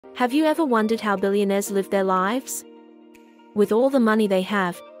Have you ever wondered how billionaires live their lives? With all the money they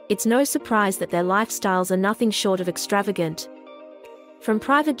have, it's no surprise that their lifestyles are nothing short of extravagant. From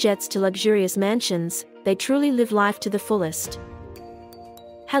private jets to luxurious mansions, they truly live life to the fullest.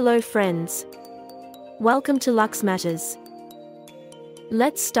 Hello friends. Welcome to Lux Matters.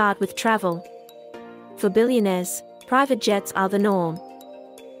 Let's start with travel. For billionaires, private jets are the norm.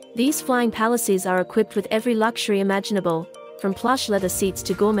 These flying palaces are equipped with every luxury imaginable, from plush leather seats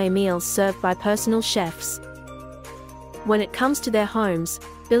to gourmet meals served by personal chefs. When it comes to their homes,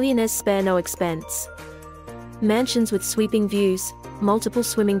 billionaires spare no expense. Mansions with sweeping views, multiple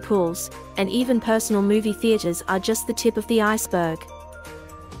swimming pools, and even personal movie theaters are just the tip of the iceberg.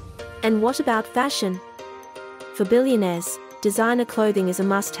 And what about fashion? For billionaires, designer clothing is a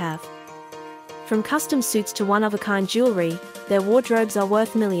must-have. From custom suits to one-of-a-kind jewelry, their wardrobes are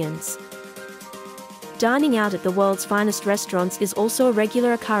worth millions. Dining out at the world's finest restaurants is also a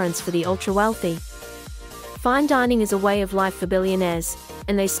regular occurrence for the ultra-wealthy. Fine dining is a way of life for billionaires,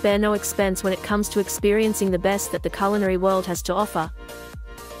 and they spare no expense when it comes to experiencing the best that the culinary world has to offer.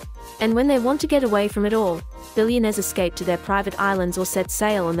 And when they want to get away from it all, billionaires escape to their private islands or set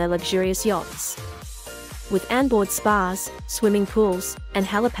sail on their luxurious yachts. With onboard spas, swimming pools, and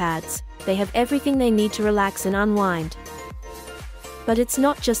helipads, they have everything they need to relax and unwind. But it's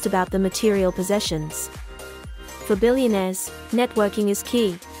not just about the material possessions. For billionaires, networking is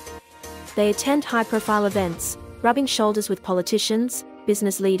key. They attend high-profile events, rubbing shoulders with politicians,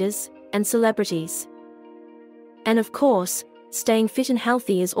 business leaders, and celebrities. And of course, staying fit and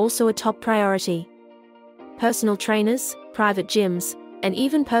healthy is also a top priority. Personal trainers, private gyms, and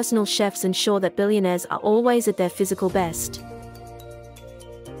even personal chefs ensure that billionaires are always at their physical best.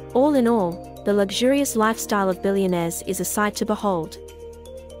 All in all, the luxurious lifestyle of billionaires is a sight to behold.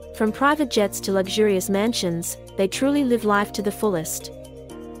 From private jets to luxurious mansions, they truly live life to the fullest.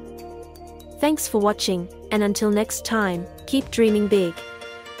 Thanks for watching, and until next time, keep dreaming big.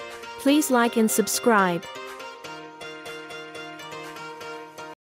 Please like and subscribe.